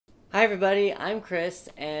Hi everybody, I'm Chris,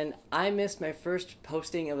 and I missed my first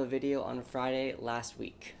posting of a video on Friday last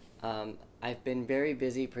week. I've been very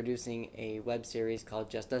busy producing a web series called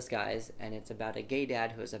Just Us Guys, and it's about a gay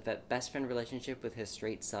dad who has a best friend relationship with his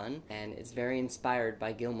straight son, and it's very inspired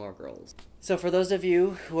by Gilmore Girls. So for those of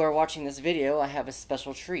you who are watching this video, I have a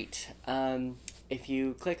special treat. If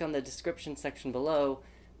you click on the description section below,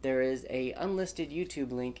 there is a unlisted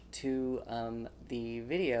YouTube link to the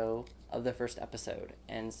video of the first episode,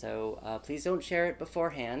 and so please don't share it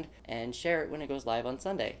beforehand and share it when it goes live on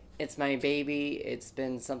Sunday. It's my baby. It's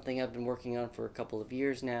been something I've been working on for a couple of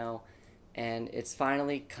years now, and it's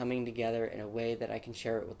finally coming together in a way that I can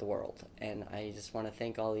share it with the world. And I just want to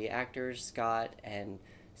thank all the actors, Scott and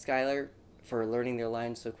Skylar, for learning their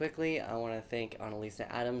lines so quickly. I want to thank Annalisa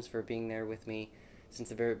Adams for being there with me since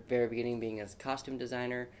the very beginning, being a costume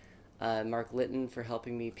designer. Mark Litton for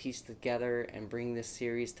helping me piece together and bring this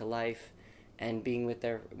series to life and being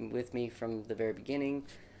with me from the very beginning.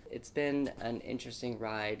 It's been an interesting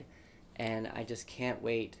ride, and I just can't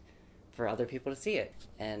wait for other people to see it.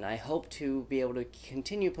 And I hope to be able to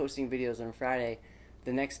continue posting videos on Friday.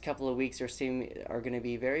 The next couple of weeks are going to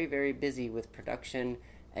be very, very busy with production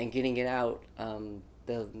and getting it out,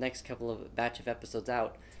 the next couple of batch of episodes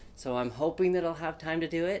out. So I'm hoping that I'll have time to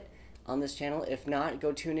do it on this channel. If not,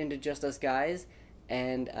 go tune into Just Us Guys,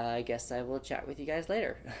 and I guess I will chat with you guys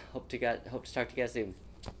later. Hope to talk to you guys soon.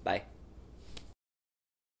 Bye.